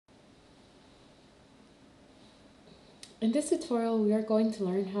In this tutorial, we are going to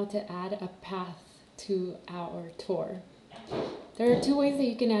learn how to add a path to our tour. There are two ways that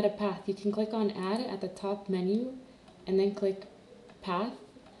you can add a path. You can click on Add at the top menu and then click Path,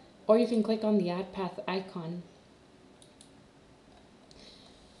 or you can click on the Add Path icon.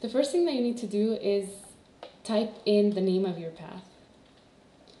 The first thing that you need to do is type in the name of your path.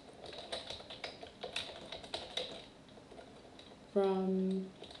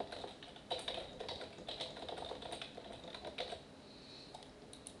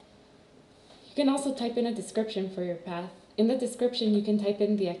 You can also type in a description for your path. In the description, you can type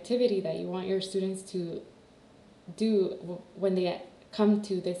in the activity that you want your students to do when they come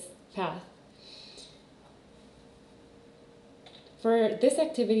to this path. For this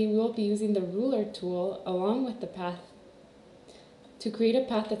activity, we will be using the ruler tool along with the path to create a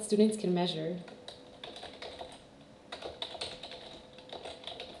path that students can measure.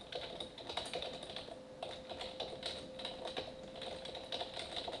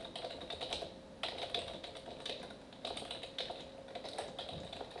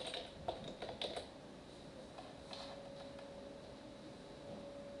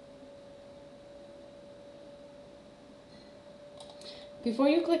 Before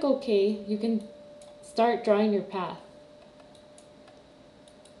you click OK, you can start drawing your path.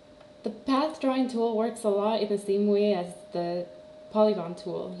 The path drawing tool works a lot in the same way as the polygon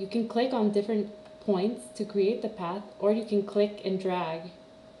tool. You can click on different points to create the path, or you can click and drag.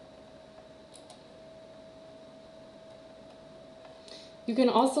 You can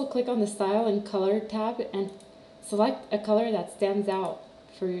also click on the Style and Color tab and select a color that stands out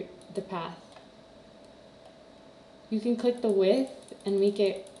for the path. You can click the width and make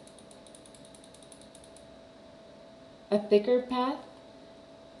it a thicker path,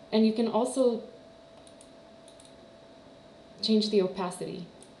 and you can also change the opacity.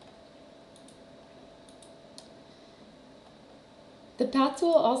 The path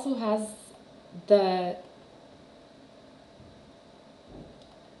tool also has the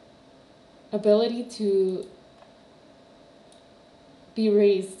ability to be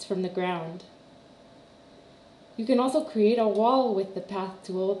raised from the ground. You can also create a wall with the path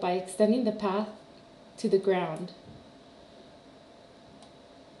tool by extending the path to the ground.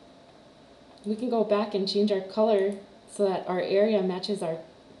 We can go back and change our color so that our area matches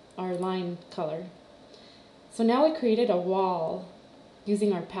our line color. So now we created a wall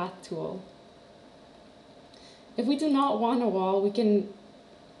using our path tool. If we do not want a wall, we can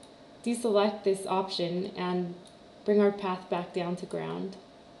deselect this option and bring our path back down to ground.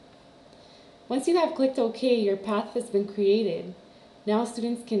 Once you have clicked OK, your path has been created. Now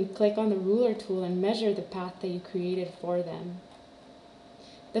students can click on the ruler tool and measure the path that you created for them.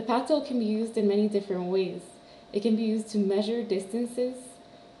 The path tool can be used in many different ways. It can be used to measure distances.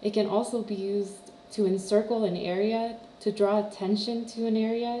 It can also be used to encircle an area, to draw attention to an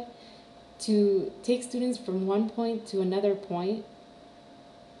area, to take students from one point to another point.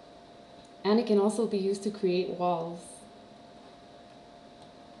 And it can also be used to create walls.